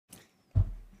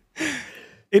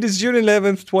It is June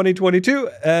 11th, 2022.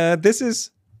 This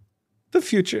is the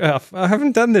future. I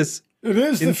haven't done this. It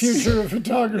is the future of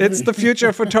photography. It's the future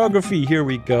of photography. Here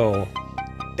we go.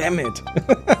 Damn it.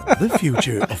 The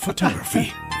future of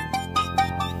photography.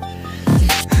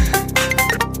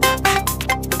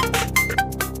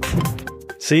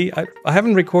 See, I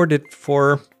haven't recorded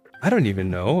for, I don't even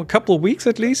know, a couple of weeks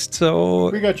at least. So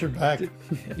we got your back.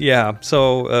 Yeah,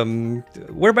 so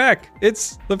we're back.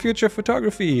 It's the future of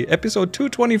photography, episode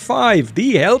 225,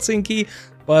 the Helsinki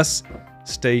bus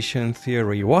station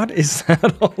theory. What is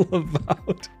that all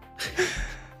about?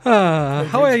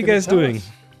 How are you guys doing?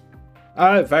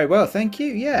 Very well, thank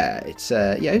you. Yeah, it's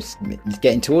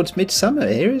getting towards midsummer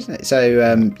here, isn't it?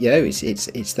 So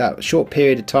it's that short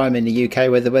period of time in the UK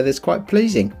where the weather's quite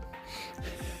pleasing.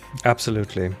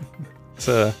 Absolutely.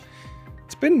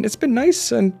 It's been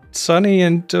nice and sunny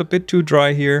and a bit too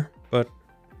dry here, but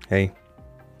hey,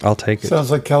 I'll take it.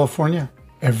 Sounds like California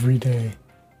every day.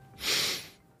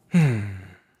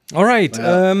 All right,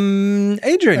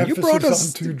 Adrian, you brought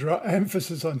us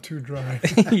emphasis on too dry.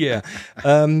 Yeah,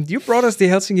 you brought us the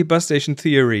Helsinki bus station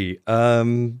theory.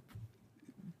 When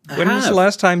was the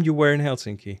last time you were in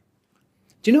Helsinki?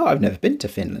 Do you know I've never been to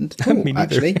Finland? Me neither.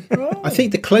 Actually, I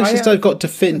think the closest I've got to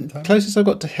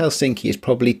Helsinki is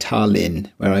probably Tallinn,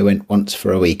 where I went once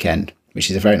for a weekend, which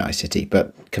is a very nice city,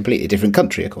 but completely different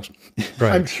country, of course.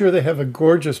 Right. I'm sure they have a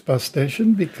gorgeous bus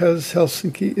station because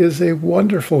Helsinki is a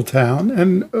wonderful town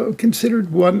and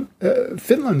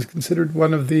Finland's considered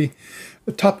one of the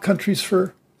top countries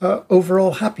for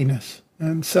overall happiness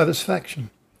and satisfaction.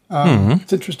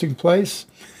 It's an interesting place.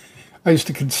 I used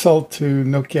to consult to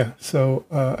Nokia, so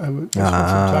I spent some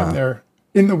time there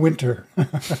in the winter.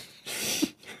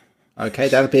 Okay,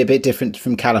 that'll be a bit different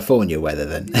from California weather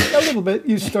then. A little bit.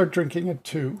 You start drinking at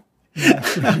 2.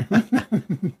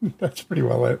 That's pretty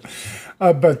well it.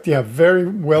 But yeah, very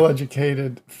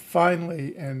well-educated,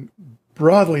 finely and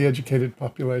broadly educated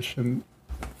population,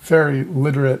 very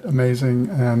literate, amazing,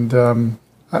 and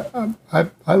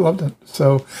I loved it.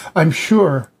 So I'm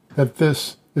sure that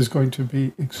this is going to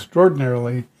be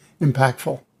extraordinarily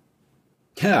impactful.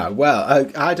 Yeah,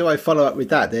 well, how do I follow up with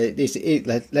that?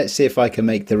 Let's see if I can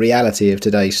make the reality of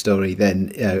today's story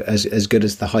then as good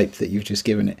as the hype that you've just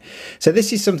given it. So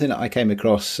this is something that I came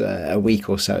across a week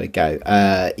or so ago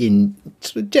in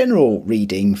sort of general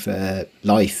reading for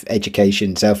life,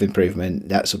 education, self-improvement,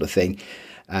 that sort of thing.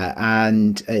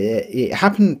 And it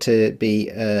happened to be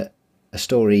a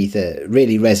story that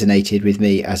really resonated with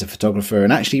me as a photographer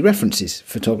and actually references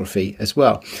photography as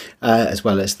well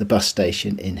as the bus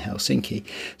station in Helsinki.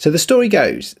 So the story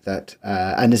goes that,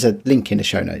 and there's a link in the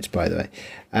show notes, by the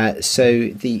way. So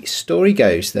the story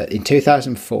goes that in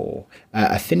 2004,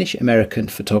 a Finnish-American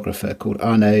photographer called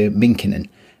Arno Minkinen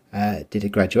did a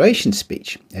graduation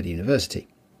speech at a university.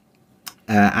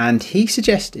 And he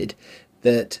suggested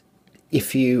that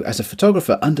if you, as a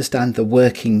photographer, understand the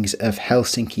workings of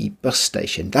Helsinki bus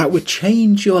station, that would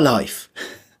change your life.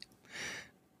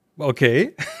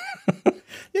 Okay.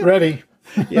 Yeah. Ready.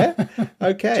 Yeah?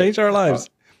 Okay. Change our lives.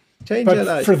 Change our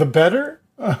lives. For the better?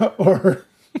 Or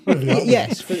for the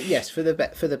opposite? Yes, for the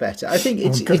better. I think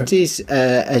it is,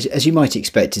 as you might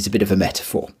expect, it's a bit of a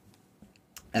metaphor.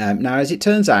 Now, as it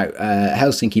turns out,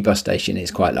 Helsinki bus station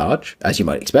is quite large, as you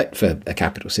might expect for a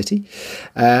capital city.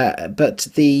 But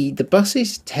the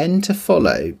buses tend to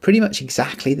follow pretty much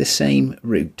exactly the same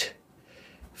route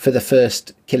for the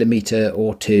first kilometre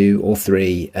or 2 or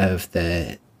 3 of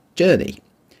their journey.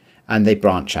 And they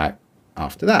branch out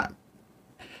after that.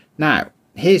 Now,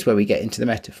 here's where we get into the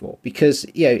metaphor. Because,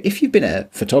 if you've been a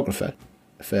photographer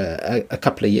for a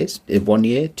couple of years, 1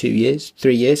 year, 2 years,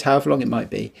 3 years, however long it might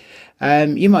be,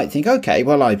 you might think, okay,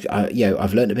 well, I've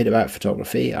learned a bit about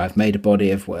photography. I've made a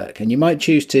body of work, and you might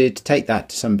choose to take that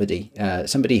to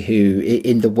somebody who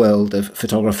in the world of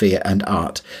photography and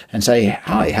art, and say,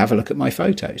 "Hi, have a look at my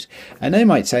photos," and they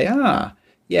might say,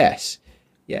 yes,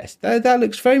 that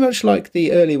looks very much like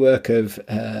the early work of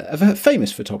a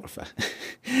famous photographer,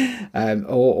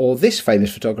 or this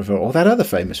famous photographer, or that other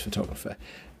famous photographer.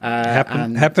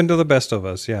 Happened to the best of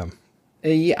us, yeah.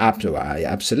 Yeah,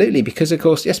 absolutely. Because of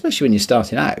course, especially when you're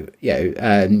starting out,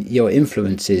 your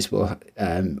influences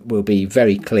will be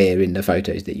very clear in the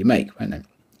photos that you make, won't they?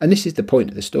 And this is the point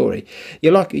of the story.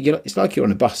 It's like you're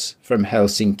on a bus from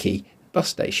Helsinki bus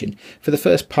station. For the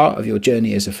first part of your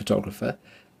journey as a photographer,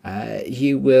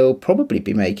 you will probably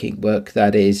be making work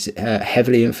that is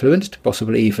heavily influenced,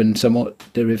 possibly even somewhat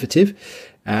derivative,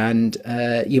 and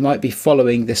you might be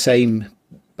following the same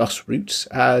bus routes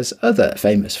as other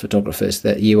famous photographers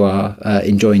that you are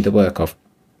enjoying the work of.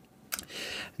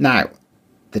 Now,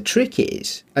 the trick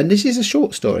is, and this is a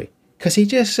short story, Because he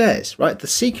just says, right, the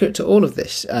secret to all of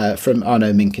this from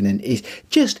Arno Minkinen is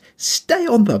just stay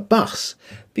on the bus.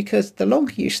 Because the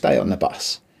longer you stay on the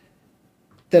bus,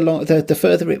 the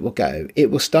further it will go. It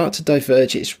will start to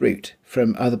diverge its route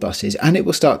from other buses, and it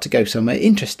will start to go somewhere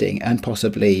interesting and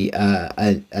possibly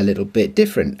a little bit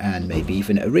different and maybe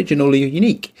even original or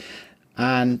unique.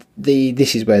 And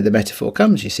this is where the metaphor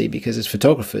comes, you see, because as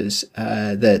photographers,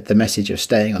 the message of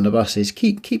staying on the bus is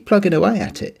keep plugging away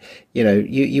at it. You know,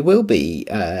 you will be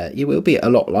a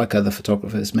lot like other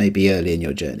photographers maybe early in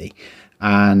your journey,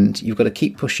 and you've got to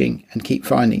keep pushing and keep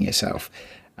finding yourself.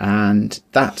 And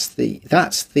that's the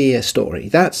story.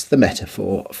 That's the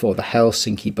metaphor for the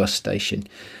Helsinki bus station.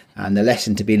 And the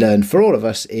lesson to be learned for all of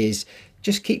us is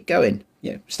just keep going.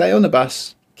 You know, stay on the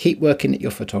bus, keep working at your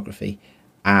photography,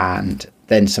 and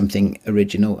then something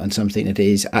original and something that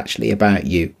is actually about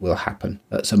you will happen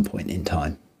at some point in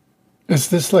time. Is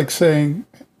this like saying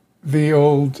the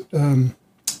old,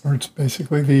 or it's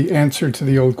basically the answer to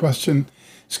the old question,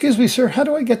 excuse me, sir, how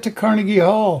do I get to Carnegie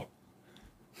Hall?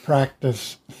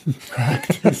 Practice,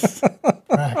 practice,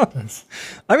 practice.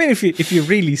 I mean, if you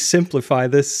really simplify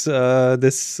this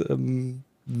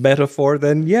metaphor,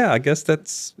 then yeah, I guess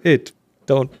that's it.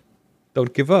 Don't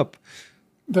give up.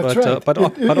 That's right. But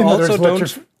also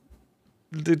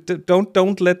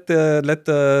don't let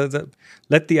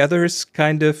the others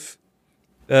kind of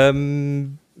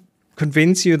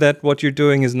convince you that what you're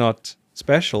doing is not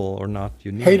special or not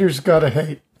unique. Haters gotta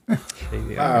hate.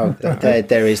 Oh,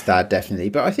 there is that, definitely.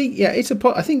 But I think, yeah, I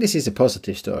think this is a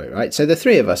positive story, right? So the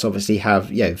three of us obviously have,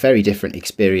 very different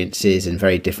experiences and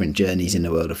very different journeys in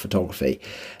the world of photography.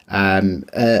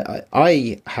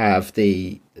 I have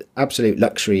the absolute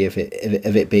luxury of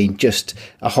it being just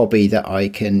a hobby that I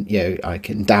can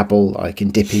dabble, I can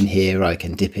dip in here, I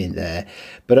can dip in there.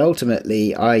 But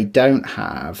ultimately, I don't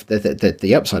have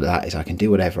the upside of that is I can do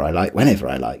whatever I like whenever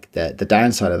I like. The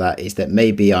downside of that is that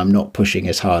maybe I'm not pushing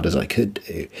as hard as I could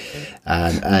do.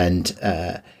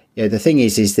 The thing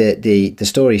is that the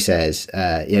story says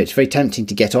it's very tempting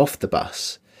to get off the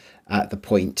bus at the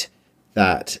point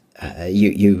that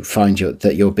you find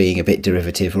that you're being a bit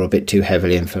derivative or a bit too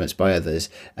heavily influenced by others.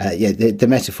 The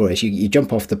metaphor is you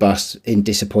jump off the bus in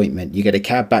disappointment, you get a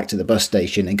cab back to the bus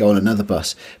station and go on another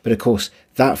bus. But of course,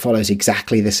 that follows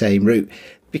exactly the same route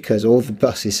because all the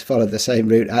buses follow the same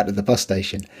route out of the bus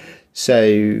station. So,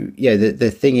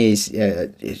 the thing is,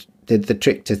 the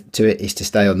trick to it is to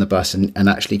stay on the bus and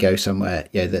actually go somewhere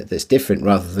that's different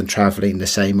rather than travelling the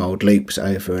same old loops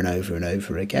over and over and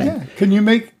over again. Yeah. Can you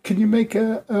make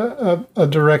a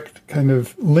direct kind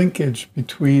of linkage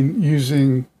between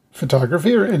using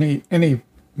photography or any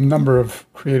number of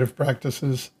creative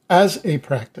practices as a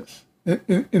practice?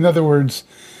 In other words,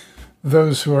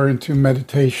 those who are into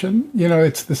meditation,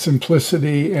 it's the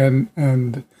simplicity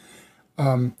and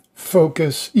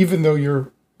focus, even though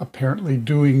you're apparently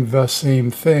doing the same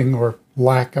thing or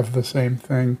lack of the same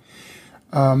thing,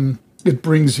 it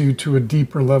brings you to a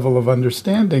deeper level of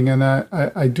understanding. And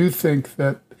I do think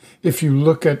that if you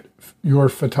look at your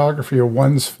photography or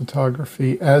one's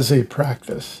photography as a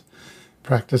practice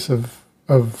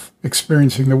of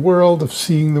experiencing the world, of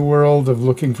seeing the world, of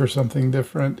looking for something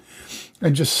different,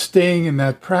 and just staying in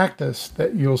that practice,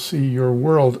 that you'll see your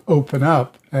world open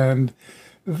up. And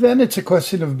then it's a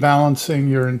question of balancing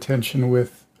your intention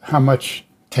with how much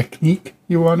technique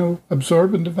you want to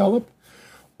absorb and develop,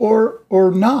 or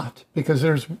not, because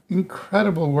there's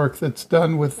incredible work that's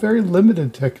done with very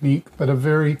limited technique, but a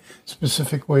very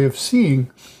specific way of seeing.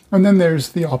 And then there's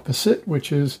the opposite,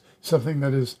 which is something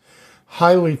that is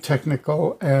highly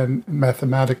technical and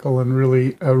mathematical and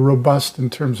really robust in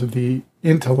terms of the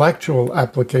intellectual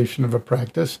application of a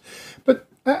practice, but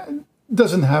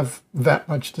doesn't have that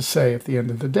much to say at the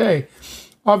end of the day.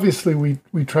 Obviously,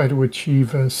 we try to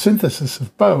achieve a synthesis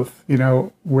of both,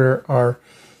 where our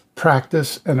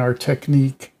practice and our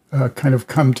technique kind of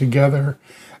come together.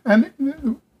 And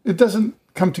it doesn't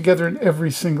come together in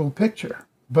every single picture,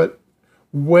 but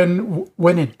when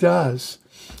it does,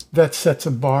 that sets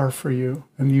a bar for you,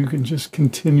 and you can just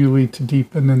continually to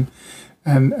deepen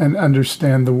and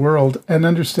understand the world and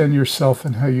understand yourself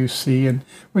and how you see. And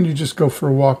when you just go for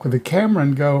a walk with a camera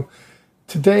and go,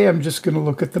 today I'm just going to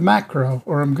look at the macro,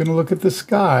 or I'm going to look at the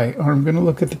sky, or I'm going to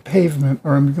look at the pavement,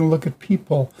 or I'm going to look at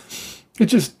people.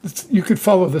 You could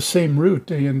follow the same route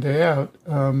day in, day out.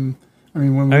 When we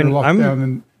were locked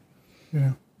down,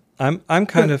 and I'm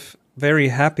kind of very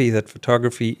happy that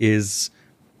photography is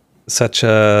such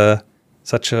a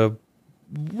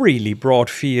really broad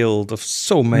field of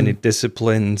so many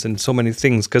disciplines and so many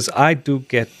things, because I do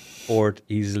get bored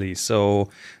easily. So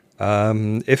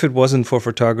If it wasn't for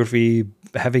photography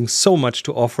having so much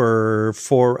to offer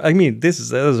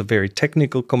there's a very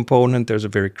technical component, there's a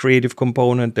very creative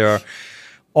component, there are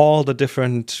all the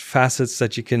different facets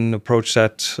that you can approach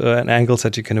that and angles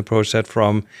that you can approach that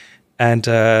from. And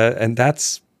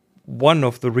that's one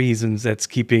of the reasons that's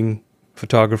keeping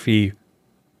photography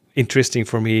interesting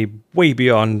for me way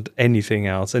beyond anything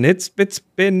else. And it's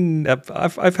been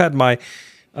I've had my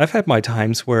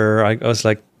times where I was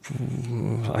like,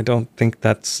 I don't think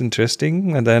that's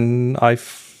interesting, and then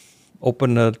I've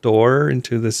opened a door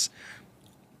into this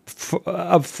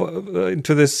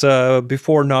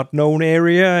before not known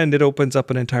area, and it opens up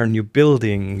an entire new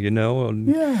building, you know.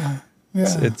 And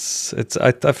it's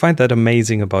I find that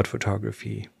amazing about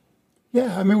photography.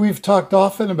 Yeah, I mean, we've talked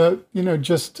often about, you know,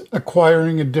 just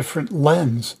acquiring a different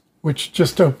lens, which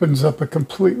just opens up a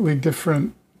completely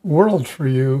different world for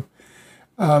you.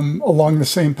 Along the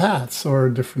same paths, or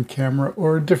a different camera,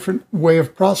 or a different way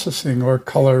of processing, or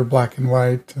color, black and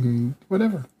white, and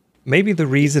whatever. Maybe the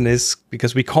reason is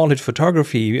because we call it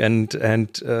photography, and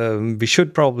we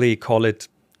should probably call it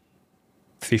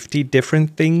 50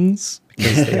 different things,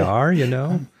 because they are, you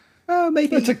know. Well,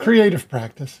 maybe it's a creative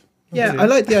practice. Yeah, I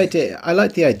like the idea. I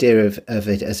like the idea of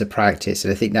it as a practice,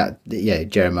 and I think that, yeah,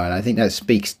 Jeremiah, I think that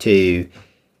speaks to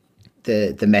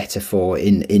the metaphor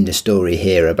in the story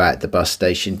here about the bus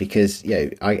station, because, you know,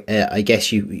 I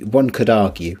guess one could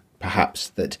argue perhaps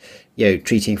that, you know,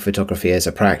 treating photography as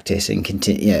a practice and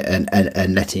continue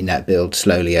and letting that build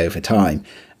slowly over time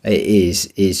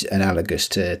is analogous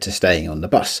to staying on the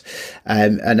bus,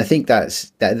 and I think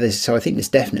so I think there's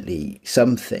definitely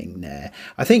something there.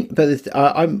 I think, but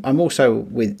I'm also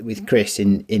with Chris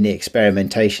in the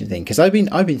experimentation thing, because I've been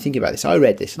thinking about this. I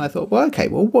read this and I thought, well, okay,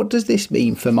 well, what does this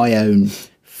mean for my own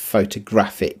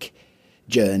photographic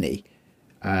journey?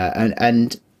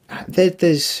 And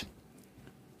there's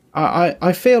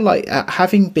I feel like,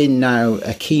 having been now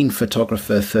a keen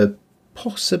photographer for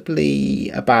possibly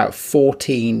about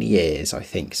 14 years, I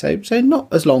think. So not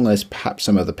as long as perhaps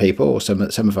some other people or some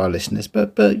of our listeners,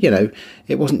 but you know,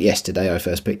 it wasn't yesterday I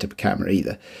first picked up a camera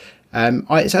either.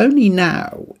 It's only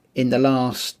now in the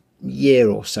last year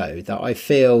or so that I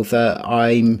feel that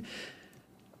I'm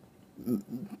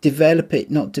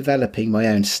not developing my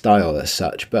own style as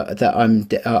such, but that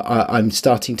I'm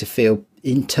starting to feel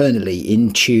internally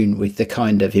in tune with the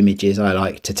kind of images I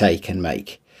like to take and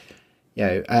make. You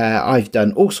know, I've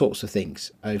done all sorts of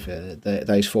things over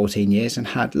those 14 years and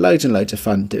had loads and loads of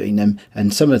fun doing them.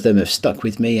 And some of them have stuck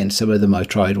with me, and some of them I've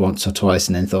tried once or twice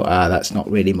and then thought, that's not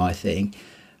really my thing.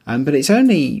 But it's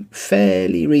only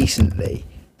fairly recently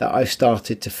that I've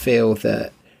started to feel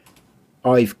that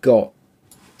I've got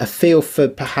a feel for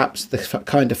perhaps the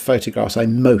kind of photographs I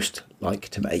most like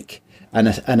to make, and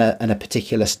a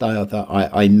particular style that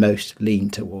I most lean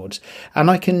towards.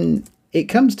 And it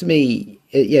comes to me,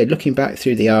 looking back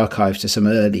through the archives to some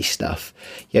early stuff,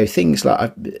 things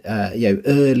like,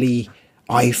 early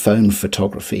iPhone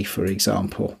photography, for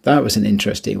example. That was an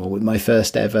interesting one, with my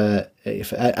first ever,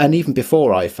 and even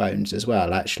before iPhones as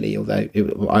well, actually, although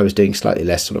I was doing slightly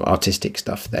less sort of artistic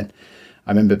stuff then.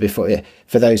 I remember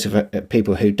for those of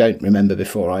people who don't remember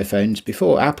before iPhones,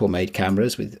 before Apple made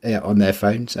cameras on their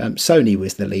phones, Sony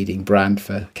was the leading brand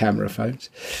for camera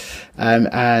phones,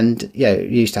 and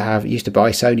used to buy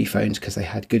Sony phones because they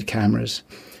had good cameras.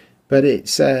 But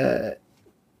it's So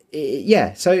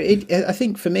I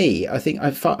think for me, I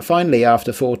finally,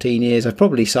 after 14 years, I've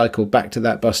probably cycled back to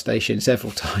that bus station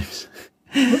several times.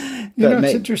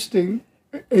 It's interesting,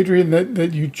 Adrian,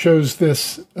 that you chose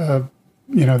this.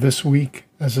 This week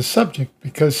as a subject,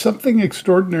 because something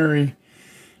extraordinary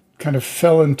kind of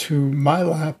fell into my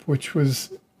lap, which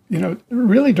was,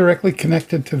 really directly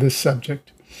connected to this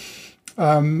subject.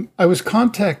 I was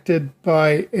contacted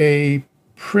by a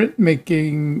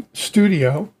printmaking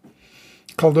studio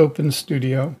called Open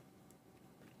Studio.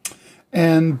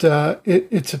 And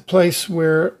it's a place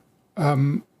where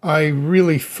I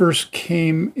really first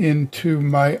came into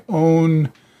my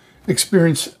own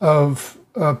experience of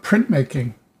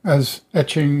printmaking, as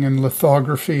etching and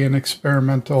lithography and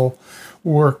experimental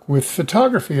work with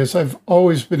photography, as I've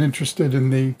always been interested in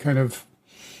the kind of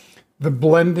the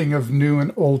blending of new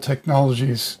and old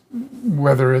technologies,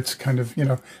 whether it's kind of,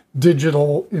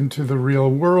 digital into the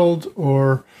real world,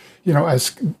 or,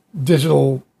 as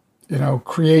digital,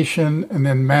 creation and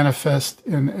then manifest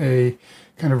in a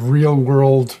kind of real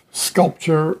world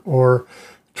sculpture, or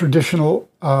traditional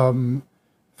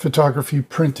photography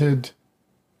printed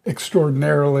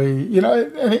extraordinarily,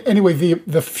 anyway,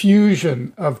 the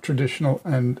fusion of traditional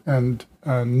and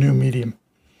new medium.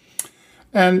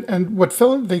 And what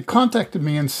they contacted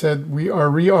me and said, we are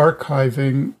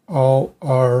re-archiving all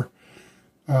our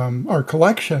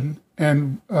collection,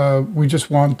 and we just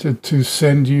wanted to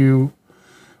send you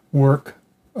work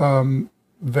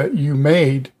that you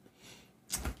made,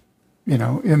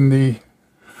 in the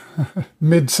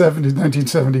mid-70s,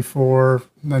 1974,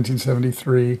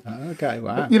 1973. Okay,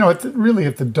 wow. Really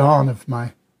at the dawn of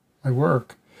my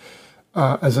work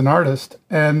as an artist.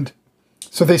 And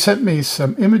so they sent me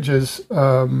some images,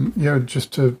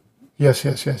 just to,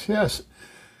 yes.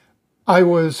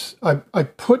 I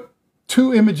put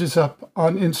 2 images up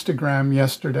on Instagram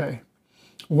yesterday.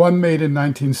 One made in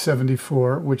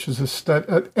 1974, which is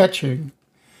an etching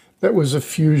that was a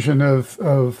fusion of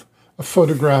a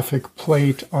photographic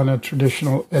plate on a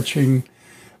traditional etching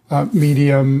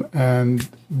medium and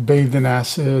bathed in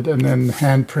acid and then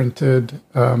hand printed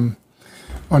on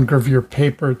gravure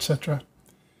paper, etc.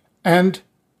 And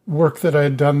work that I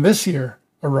had done this year,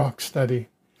 a rock study.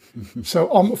 So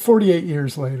almost 48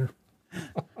 years later.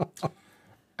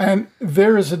 And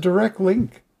there is a direct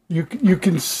link. You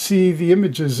can see the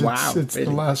images. Wow, it's really?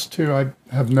 The last 2. I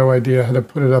have no idea how to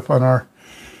put it up on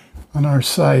our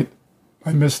site.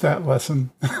 I missed that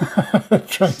lesson.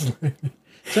 Translating.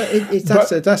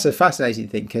 So that's a fascinating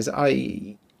thing, because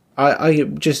I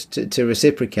just to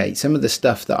reciprocate some of the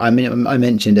stuff that I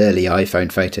mentioned earlier,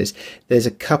 iPhone photos. There's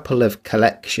a couple of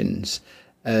collections,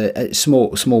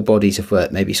 small bodies of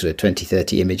work, maybe sort of 20,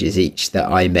 30 images each,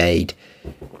 that I made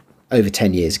over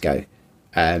 10 years ago,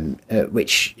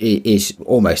 which is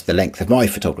almost the length of my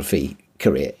photography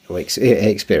career or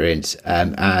experience,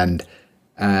 and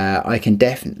I can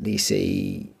definitely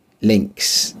see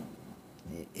links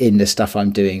in the stuff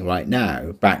I'm doing right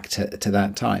now back to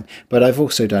that time. But I've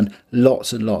also done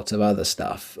lots and lots of other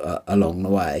stuff along the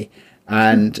way,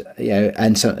 and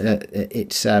so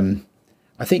it's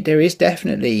I think there is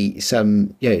definitely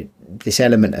some this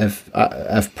element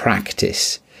of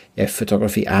practice,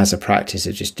 photography as a practice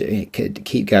of just doing it,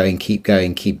 keep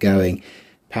going,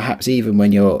 perhaps even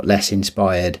when you're less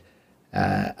inspired,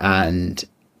 and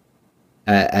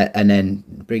then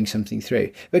bring something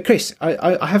through. But Chris,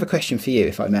 I have a question for you,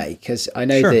 if I may, because I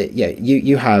know that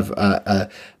you have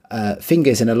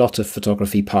fingers in a lot of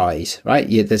photography pies, right?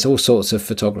 There's all sorts of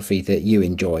photography that you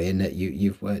enjoy and that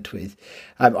you've worked with.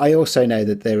 I also know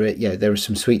that there are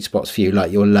some sweet spots for you,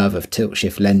 like your love of tilt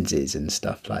shift lenses and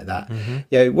stuff like that.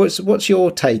 Mm-hmm. What's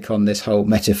your take on this whole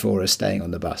metaphor of staying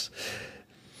on the bus?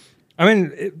 I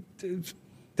mean,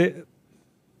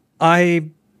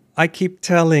 I keep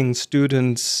telling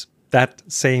students that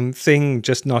same thing,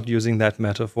 just not using that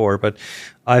metaphor. But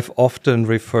I've often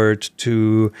referred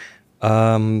to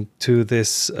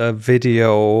this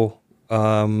video.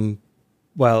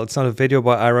 Well, it's not a video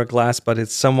by Ira Glass, but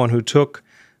it's someone who took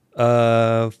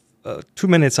 2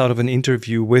 minutes out of an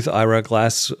interview with Ira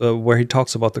Glass where he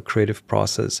talks about the creative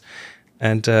process.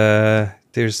 And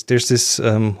there's this.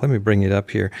 Let me bring it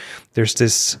up here. There's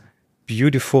this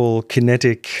beautiful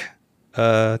kinetic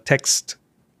text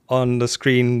on the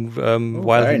screen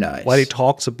while he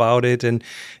talks about it, and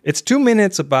it's 2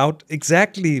 minutes about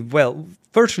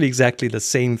virtually exactly the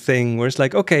same thing, where it's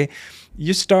like, okay,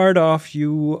 you start off,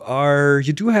 you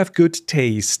do have good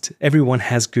taste, everyone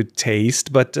has good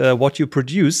taste, but what you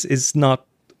produce is not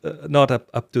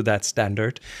up to that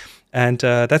standard, and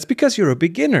that's because you're a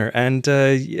beginner, and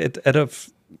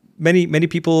many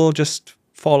people just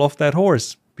fall off that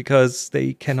horse because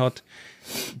they cannot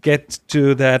get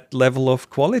to that level of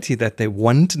quality that they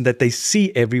want and that they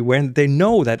see everywhere, and they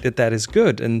know that is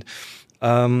good, and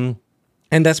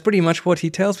that's pretty much what he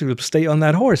tells people: stay on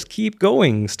that horse, keep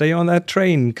going, stay on that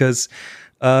train, because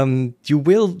it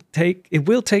will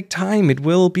take time, it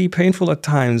will be painful at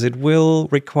times, it will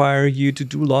require you to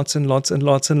do lots and lots and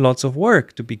lots and lots of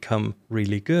work to become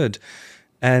really good,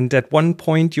 and at one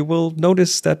point you will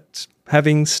notice that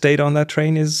having stayed on that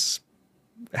train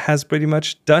has pretty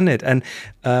much done it, and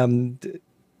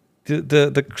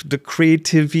the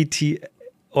creativity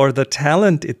or the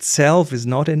talent itself is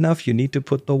not enough. You need to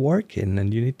put the work in,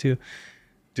 and you need to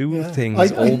do things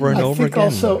over and over again. I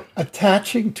think also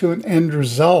attaching to an end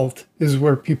result is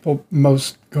where people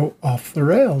most go off the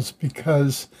rails,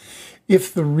 because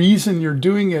if the reason you're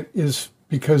doing it is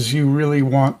because you really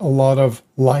want a lot of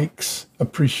likes,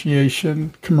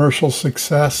 appreciation, commercial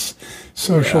success,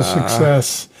 social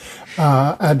success,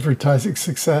 advertising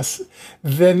success,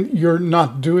 then you're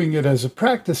not doing it as a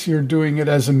practice, you're doing it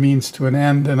as a means to an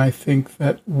end. And I think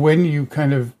that when you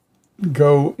kind of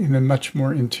go in a much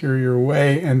more interior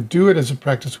way and do it as a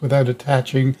practice without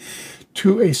attaching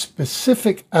to a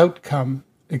specific outcome,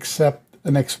 except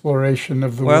an exploration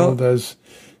of the world as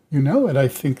you know it, I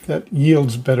think that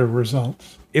yields better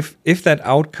results. If that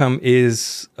outcome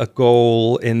is a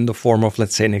goal in the form of,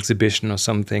 let's say, an exhibition or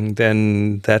something,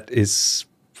 then that is,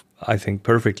 I think,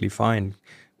 perfectly fine.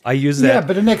 I use that. Yeah,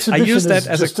 but an exhibition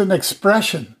is just an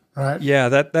expression, right? Yeah,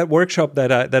 that workshop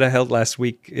that I held last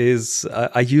week is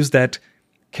I use that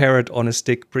carrot on a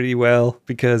stick pretty well,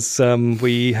 because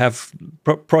we have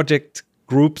project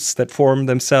groups that form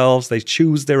themselves. They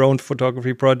choose their own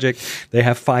photography project. They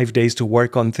have 5 days to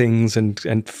work on things and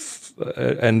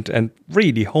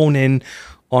really hone in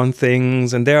on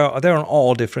things. And they're on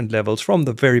all different levels, from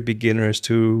the very beginners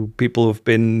to people who've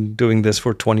been doing this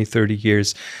for 20, 30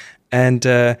 years. And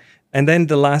then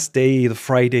the last day, the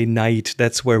Friday night,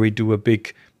 that's where we do a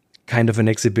big kind of an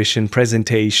exhibition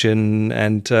presentation,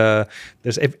 and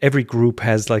there's every group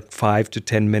has like 5 to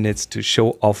 10 minutes to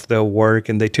show off their work,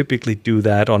 and they typically do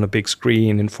that on a big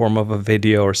screen in form of a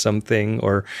video or something,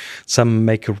 or some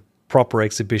make a proper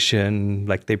exhibition,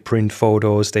 like they print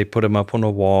photos, they put them up on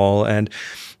a wall, and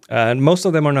most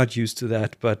of them are not used to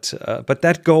that, but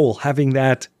that goal, having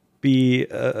that be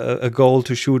a goal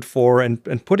to shoot for,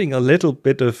 and putting a little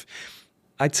bit of,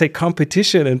 I'd say,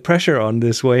 competition and pressure on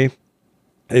this way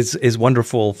is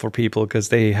wonderful for people, because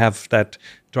they have that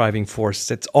driving force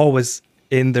that's always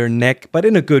in their neck, but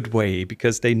in a good way,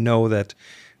 because they know that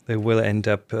they will end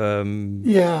up enjoying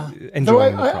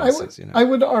the process. I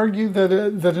would argue that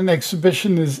an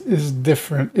exhibition is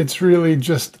different. It's really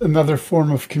just another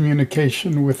form of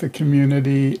communication with the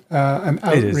community, an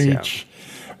outreach.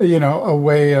 A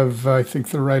way of, I think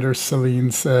the writer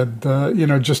Celine said,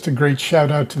 just a great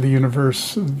shout out to the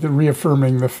universe,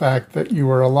 reaffirming the fact that you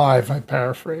are alive, I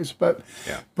paraphrase. But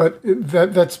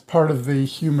that's part of the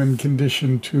human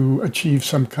condition, to achieve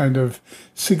some kind of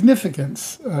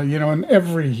significance, and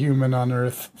every human on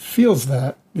Earth feels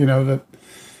that, that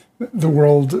the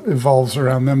world evolves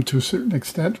around them to a certain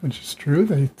extent, which is true.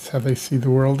 That's how they see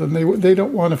the world, and they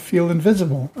don't want to feel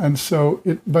invisible. And so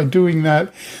by doing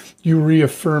that, you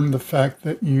reaffirm the fact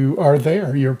that you are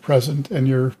there, you're present, and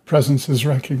your presence is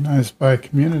recognized by a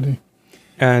community.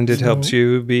 And it helps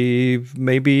you be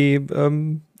maybe,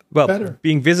 better.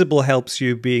 Being visible helps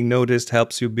you, being noticed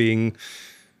helps you,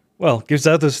 gives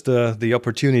others the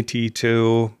opportunity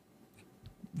to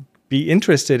be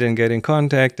interested and get in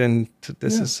contact. And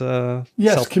this is a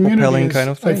self-propelling kind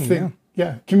of thing. I think,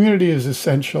 community is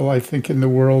essential, I think, in the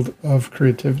world of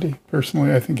creativity.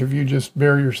 Personally, I think if you just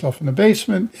bury yourself in a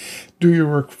basement, do your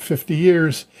work for 50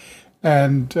 years,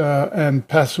 and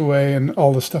pass away, and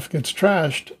all the stuff gets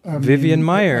trashed. Vivian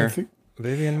Maier.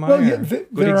 Well,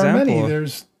 there are many.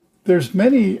 There's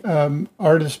many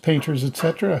artists, painters,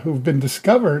 etc., who've been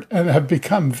discovered and have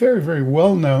become very, very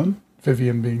well known.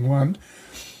 Vivian being one.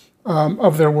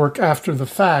 Of their work after the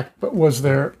fact, but was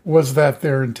that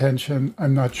their intention?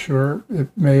 I'm not sure. It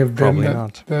may have been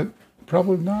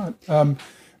probably not.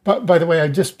 But by the way, I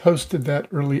just posted that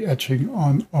early etching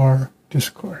on our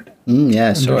Discord.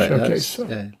 Sorry, looks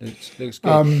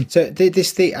good. So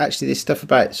this stuff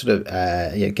about sort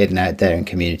of getting out there in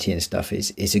community and stuff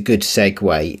is a good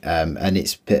segue, and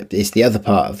it's the other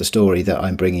part of the story that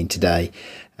I'm bringing today.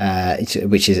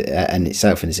 Which is in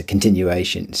itself and is a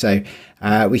continuation. So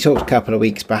we talked a couple of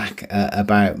weeks back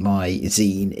about my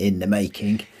zine in the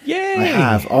making. Yay! I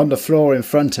have on the floor in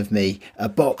front of me a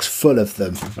box full of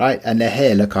them, right? And they're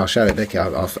here. Look, I'll show it. Look,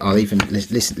 I'll even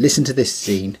listen to this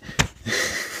zine.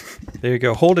 There you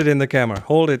go. Hold it in the camera.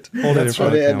 Hold it in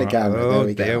front of the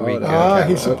camera. There we go.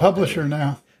 He's a publisher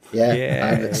now.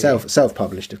 Yeah.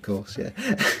 Self-published, of course. Yeah.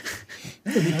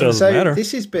 It doesn't matter.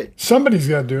 Somebody's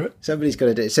got to do it. Somebody's got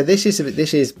to do it. So this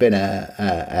has been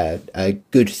a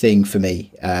good thing for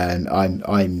me.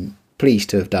 I'm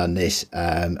pleased to have done this.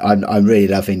 I'm really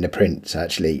loving the prints,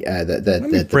 actually.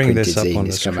 The bring printed this up zine on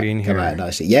the has screen come here. out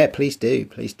nicely. Yeah, please do.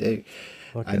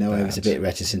 Look I know at I was a bit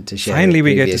reticent to share. Finally, it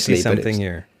we get to see something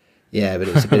here. Yeah, but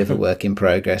it was a bit of a work in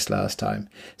progress last time.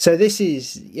 So this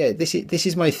is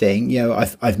my thing.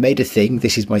 I've made a thing.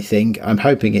 This is my thing. I'm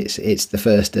hoping it's the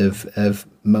first of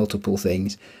multiple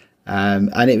things,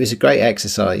 and it was a great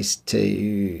exercise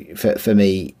for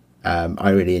me. I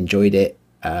really enjoyed it,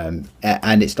 and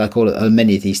it's like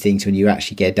many of these things, when you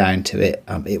actually get down to it,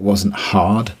 it wasn't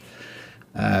hard.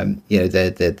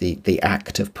 The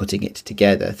act of putting it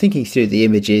together, thinking through the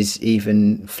images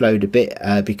even flowed a bit,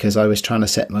 because I was trying to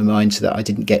set my mind so that I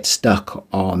didn't get stuck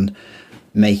on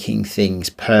making things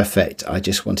perfect. I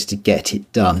just wanted to get it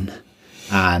done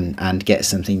and get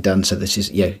something done. So this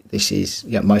is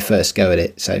my first go at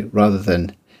it. So rather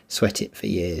than sweat it for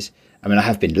years, I mean, I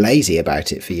have been lazy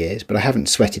about it for years, but I haven't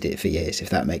sweated it for years, if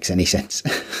that makes any sense.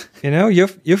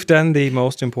 You've done the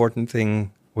most important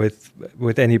thing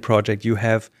with any project. You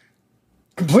have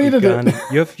completed begun,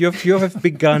 it. you have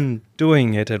begun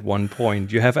doing it at one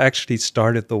point. You have actually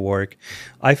started the work.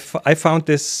 I found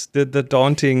this the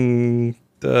daunting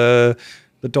the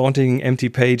daunting empty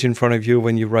page in front of you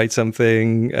when you write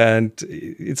something, and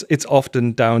it's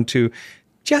often down to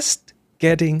just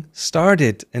getting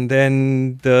started, and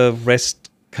then the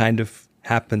rest kind of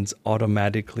happens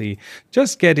automatically.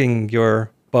 Just getting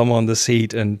your bum on the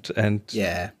seat and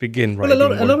begin writing.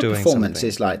 Well, a lot or of performance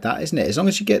is like that, isn't it? As long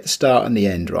as you get the start and the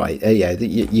end right,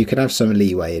 you can have some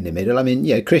leeway in the middle. I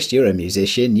mean, Chris, you're a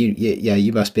musician.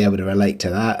 You must be able to relate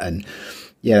to that, and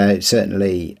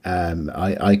certainly,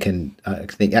 I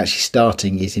think actually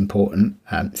starting is important.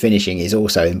 Finishing is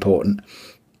also important.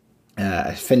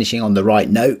 Finishing on the right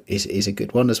note is a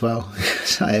good one as well.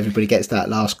 So everybody gets that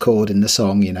last chord in the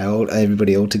song,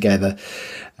 everybody all together.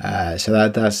 So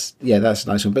that's a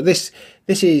nice one. But this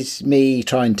is me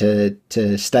trying to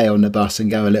stay on the bus and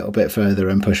go a little bit further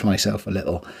and push myself a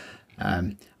little.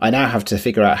 I now have to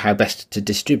figure out how best to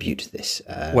distribute this.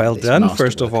 Well this done,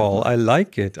 first of all. I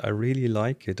like it. I really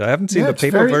like it. I haven't seen the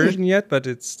paper version yet, but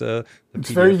it's the it's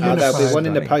PDF. very there'll be one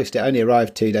in the post. It only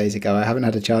arrived 2 days ago. I haven't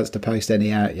had a chance to post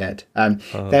any out yet.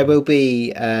 There will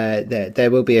be there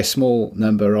will be a small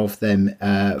number of them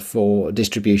for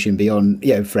distribution beyond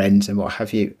friends and what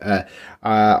have you.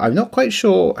 I'm not quite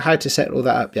sure how to set all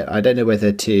that up yet. I don't know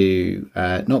whether to,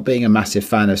 not being a massive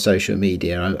fan of social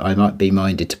media, I might be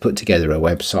minded to put together a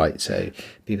website so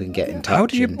people can get in touch. How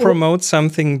do you promote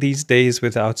something these days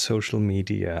without social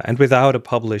media and without a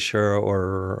publisher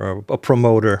or a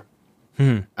promoter?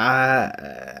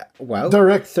 Well,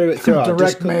 direct through our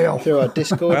direct mail through our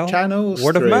Discord channels,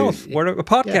 word of mouth, a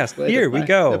podcast. Yeah, Here we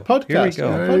go. The podcast,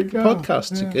 Here we go.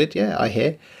 Podcasts are good. Yeah, I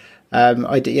hear.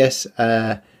 I do. Yes.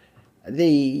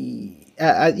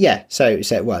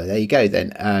 So well, there you go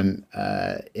then.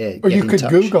 Or you could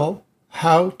Google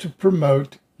how to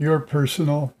promote your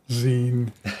personal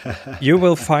zine. You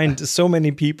will find so many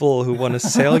people who want to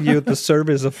sell you the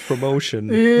service of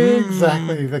promotion.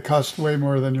 Exactly. They cost way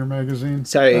more than your magazine.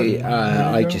 So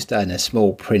I just done a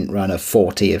small print run of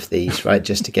 40 of these, right,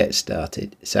 just to get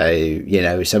started. So,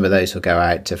 some of those will go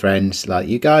out to friends like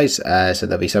you guys. So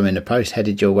there'll be some in the post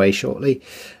headed your way shortly.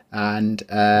 And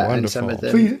some of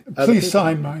them. Please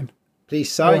sign mine.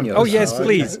 Please sign yours. Oh, yes,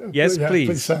 please. Okay. Yes,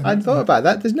 please. I hadn't thought about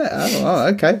that. There's no. Oh,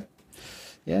 okay.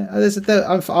 Yeah,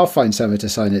 I'll find someone to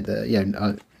sign it.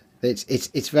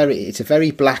 It's a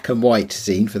very black and white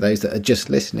zine for those that are just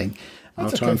listening.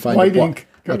 I'll try and find white ink.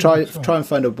 I'll try and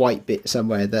find a white bit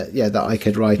somewhere that I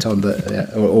could write on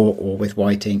or with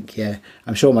white ink. Yeah,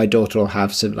 I'm sure my daughter will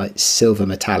have some like silver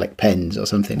metallic pens or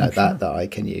something like that I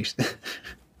can use.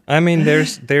 I mean,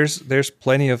 there's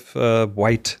plenty of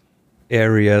white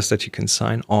areas that you can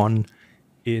sign on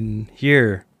in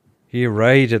here. Here,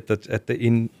 right at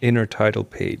the inner title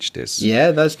page.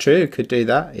 Yeah, that's true. Could do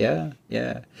that. Yeah.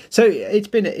 So it's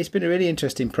been a really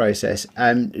interesting process.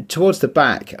 Towards the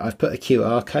back, I've put a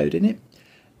QR code in it,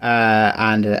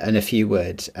 and a few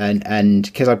words, and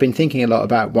because I've been thinking a lot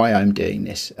about why I'm doing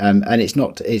this, and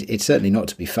it's certainly not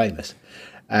to be famous.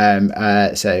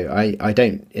 So I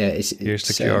don't. Here's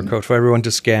the QR code for everyone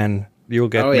to scan. You'll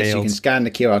get mails. Yes, you can scan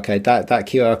the QR code. That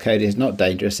QR code is not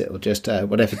dangerous. It will just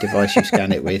whatever device you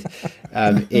scan it with,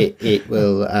 it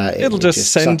will. It'll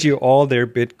just send you all their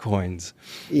bitcoins.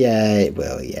 Yeah, it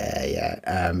will. Yeah.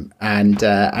 And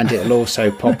it'll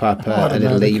also pop up a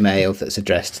little email that's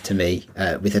addressed to me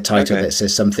with a title that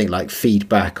says something like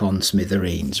 "Feedback on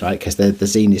Smithereens," right? Because the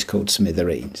zine is called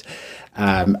Smithereens.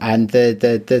 And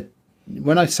the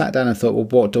when I sat down and thought, well,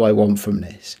 what do I want from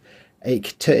this?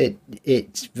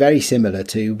 It's very similar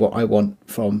to what I want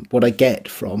from what I get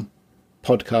from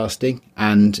podcasting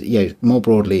and more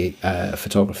broadly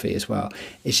photography as well.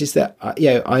 It's just that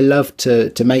I love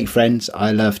to make friends.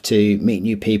 I love to meet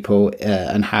new people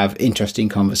and have interesting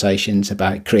conversations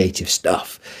about creative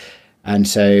stuff. And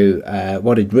so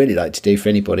what I'd really like to do for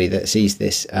anybody that sees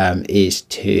this is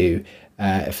to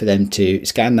for them to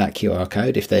scan that QR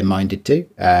code if they're minded to,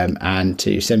 and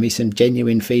to send me some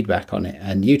genuine feedback on it.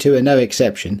 And you two are no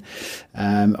exception.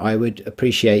 I would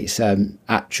appreciate some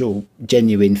actual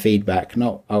genuine feedback.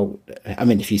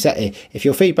 If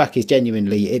your feedback is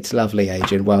genuinely, it's lovely,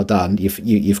 Adrian, well done,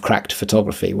 you've cracked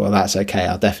photography, well, that's okay.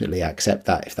 I'll definitely accept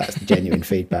that if that's the genuine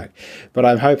feedback. But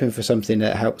I'm hoping for something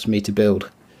that helps me to build.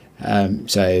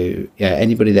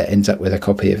 Anybody that ends up with a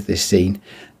copy of this zine,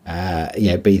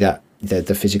 be that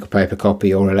the physical paper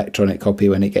copy or electronic copy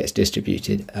when it gets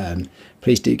distributed,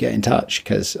 please do get in touch,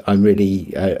 because I'm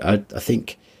really I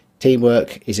think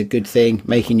teamwork is a good thing,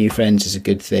 making new friends is a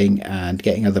good thing, and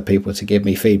getting other people to give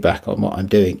me feedback on what I'm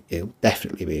doing, it'll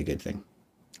definitely be a good thing.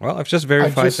 Well, I've just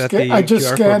verified that the I just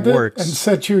QR scanned code it works. and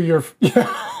sent you your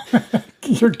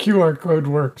your QR code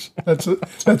works.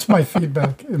 That's my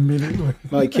feedback immediately.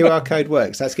 My QR code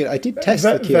works. That's good. I did test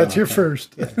the QR That's your code.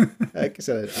 first. Yeah.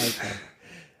 Excellent.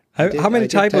 Okay. How many I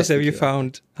did typos test the have you QR.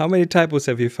 found? How many typos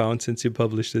have you found since you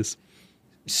published this?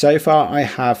 So far, I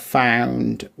have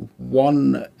found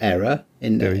one error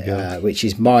in There you go. which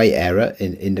is my error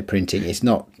in the printing. It's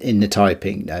not in the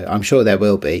typing. No, I'm sure there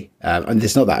will be, and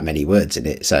there's not that many words in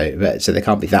it, so there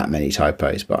can't be that many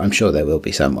typos. But I'm sure there will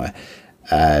be somewhere.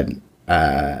 But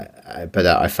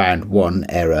I found one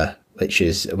error, which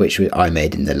I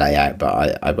made in the layout,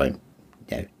 but I won't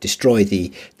destroy the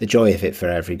joy of it for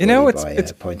everybody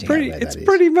It's pointing pretty. out where It's that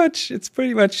is.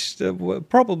 pretty much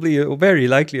probably very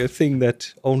likely a thing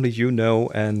that only you know,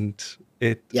 and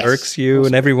it Yes, irks you,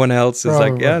 and everyone else is like,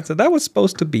 Probably. yeah. So that was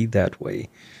supposed to be that way.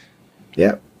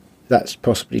 Yeah, that's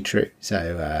possibly true.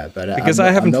 So, but Because I'm I not-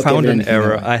 I'm haven't not found giving an anything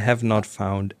error. away. I have not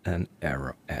found an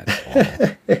error at all.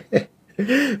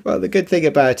 Well, the good thing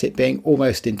about it being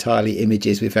almost entirely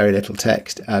images with very little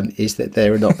text is that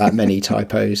there are not that many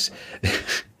typos.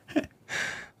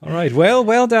 All right.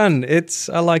 Well done.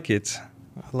 I like it.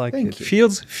 I like Thank it. you.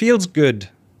 Feels good.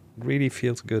 Really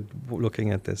feels good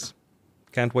looking at this.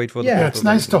 Can't wait for the Yeah, Yeah, it's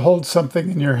nice to hold something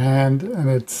in your hand and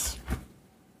it's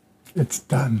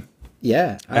done.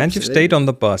 Yeah, And you've absolutely. stayed on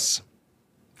the bus.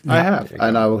 I have,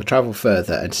 and I will travel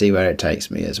further and see where it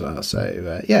takes me as well.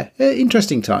 So,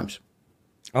 interesting times.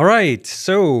 All right.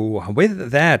 So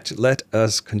with that, let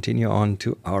us continue on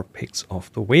to our picks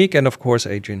of the week. And of course,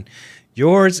 Adrian,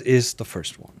 yours is the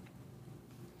first one.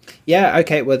 Yeah,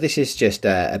 okay. Well, this is just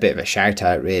a bit of a shout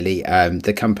out, really.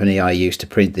 The company I use to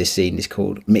print this scene is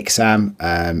called Mixam.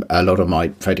 A lot of my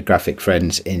photographic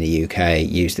friends in the UK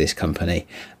use this company,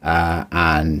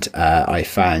 and I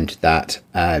found that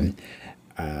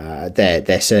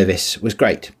their service was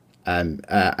great.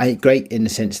 Great in the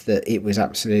sense that it was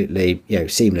absolutely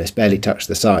seamless, barely touched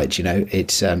the sides.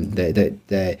 It's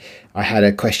I had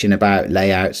a question about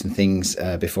layouts and things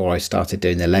before I started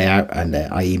doing the layout, and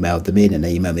I emailed them in, and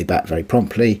they emailed me back very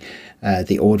promptly.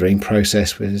 The ordering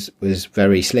process was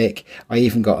very slick. I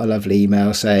even got a lovely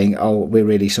email saying, "Oh, we're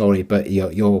really sorry, but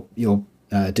your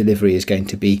delivery is going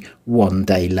to be 1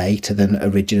 day later than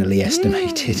originally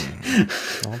estimated."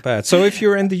 Not bad. So if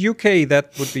you're in the UK,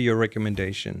 that would be your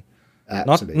recommendation.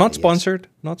 Absolutely, Not yes. sponsored.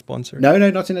 Not sponsored. No,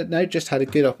 not in it. No, just had a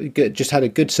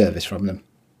good service from them.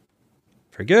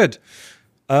 Very good.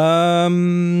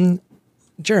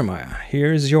 Jeremiah,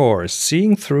 here's yours.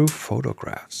 Seeing through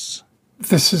photographs.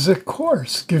 This is a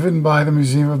course given by the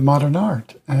Museum of Modern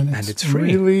Art, and it's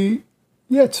free. Really,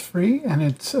 yeah, it's free, and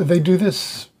they do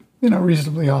this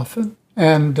reasonably often.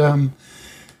 And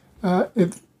I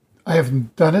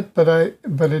haven't done it, but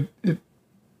it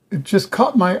just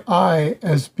caught my eye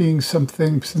as being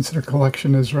something, since their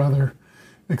collection is rather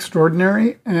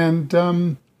extraordinary. And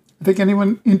I think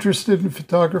anyone interested in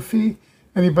photography,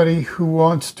 anybody who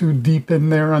wants to deepen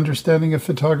their understanding of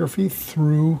photography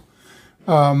through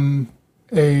a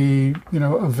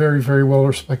very, very well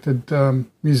respected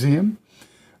museum,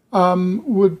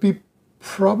 would be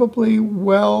probably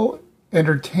well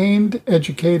entertained,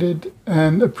 educated,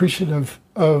 and appreciative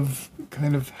of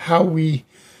kind of how we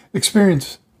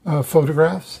experience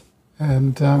photographs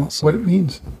and what it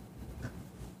means.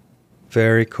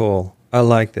 Very cool. I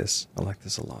like this. I like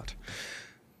this a lot.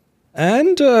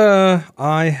 And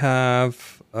I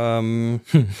have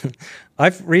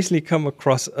I've recently come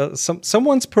across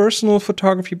someone's personal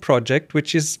photography project,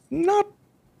 which is not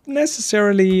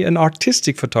necessarily an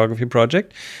artistic photography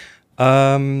project.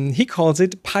 He calls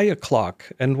it Pi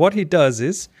O'Clock, and what he does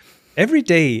is every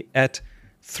day at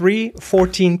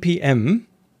 3:14 p.m.,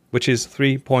 which is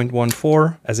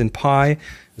 3.14 as in pi,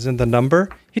 as in the number,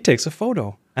 he takes a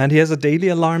photo. And he has a daily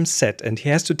alarm set, and he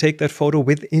has to take that photo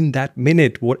within that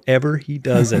minute, whatever he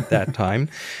does at that time.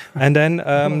 And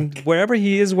then wherever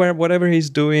he is, whatever he's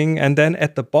doing, and then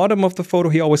at the bottom of the photo,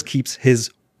 he always keeps his,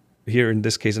 here in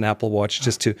this case, an Apple Watch,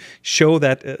 just to show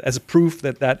that as a proof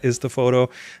that that is the photo.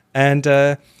 And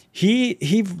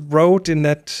he wrote in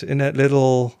that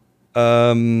little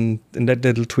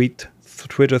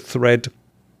Twitter thread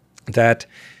that.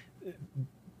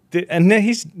 And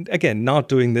he's, again, not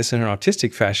doing this in an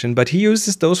artistic fashion, but he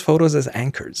uses those photos as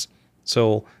anchors.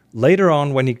 So later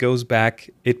on, when he goes back,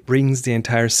 it brings the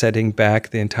entire setting back,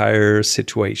 the entire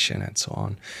situation, and so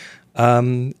on.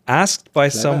 Asked by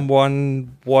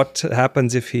someone what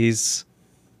happens if he's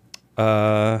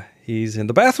in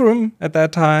the bathroom at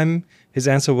that time, his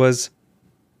answer was,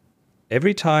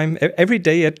 every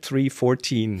day at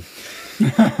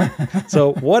 3:14.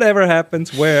 So whatever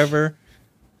happens, wherever,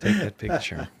 take that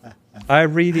picture. I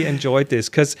really enjoyed this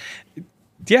because,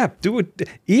 yeah, do it.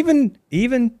 Even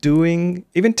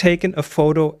taking a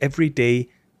photo every day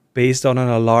based on an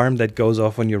alarm that goes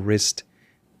off on your wrist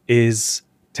is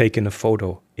taking a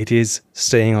photo. It is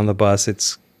staying on the bus.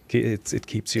 It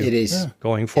keeps you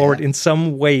going forward in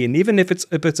some way, and even if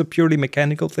it's a purely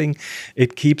mechanical thing,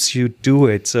 it keeps you do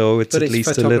it. So it's at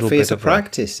least a little bit is a of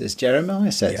practice, as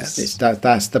Jeremiah says. Yes.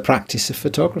 That's the practice of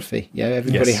photography. Yeah,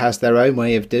 everybody has their own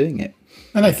way of doing it.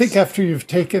 And I think after you've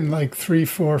taken like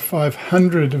 300, 400,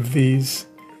 500 of these,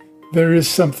 there is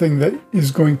something that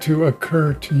is going to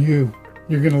occur to you.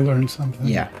 You're going to learn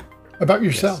something about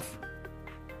yourself.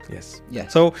 Yes.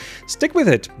 Yes. So stick with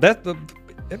it.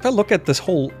 If I look at this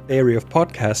whole area of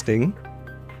podcasting,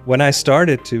 when I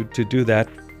started to do that,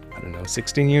 I don't know,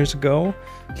 16 years ago,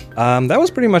 that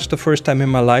was pretty much the first time in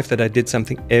my life that I did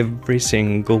something every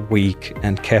single week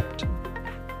and kept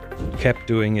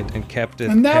doing it and kept it.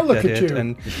 And now kept look at at it. you.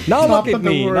 And now Top look at of the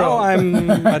me. world. Now I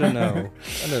don't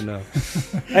know.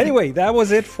 Anyway, that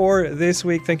was it for this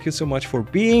week. Thank you so much for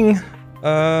being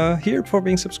here, for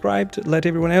being subscribed. Let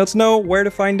everyone else know where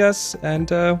to find us, and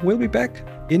we'll be back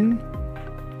in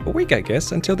a week, I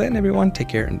guess. Until then, everyone, take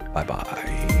care and bye-bye.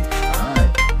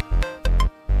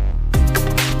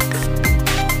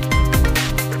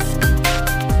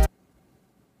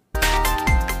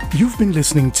 You've been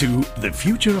listening to The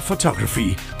Future of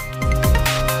Photography.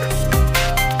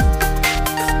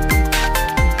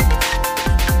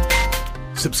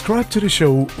 Subscribe to the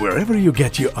show wherever you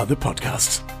get your other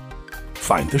podcasts.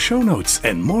 Find the show notes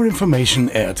and more information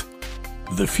at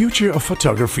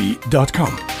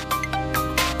thefutureofphotography.com.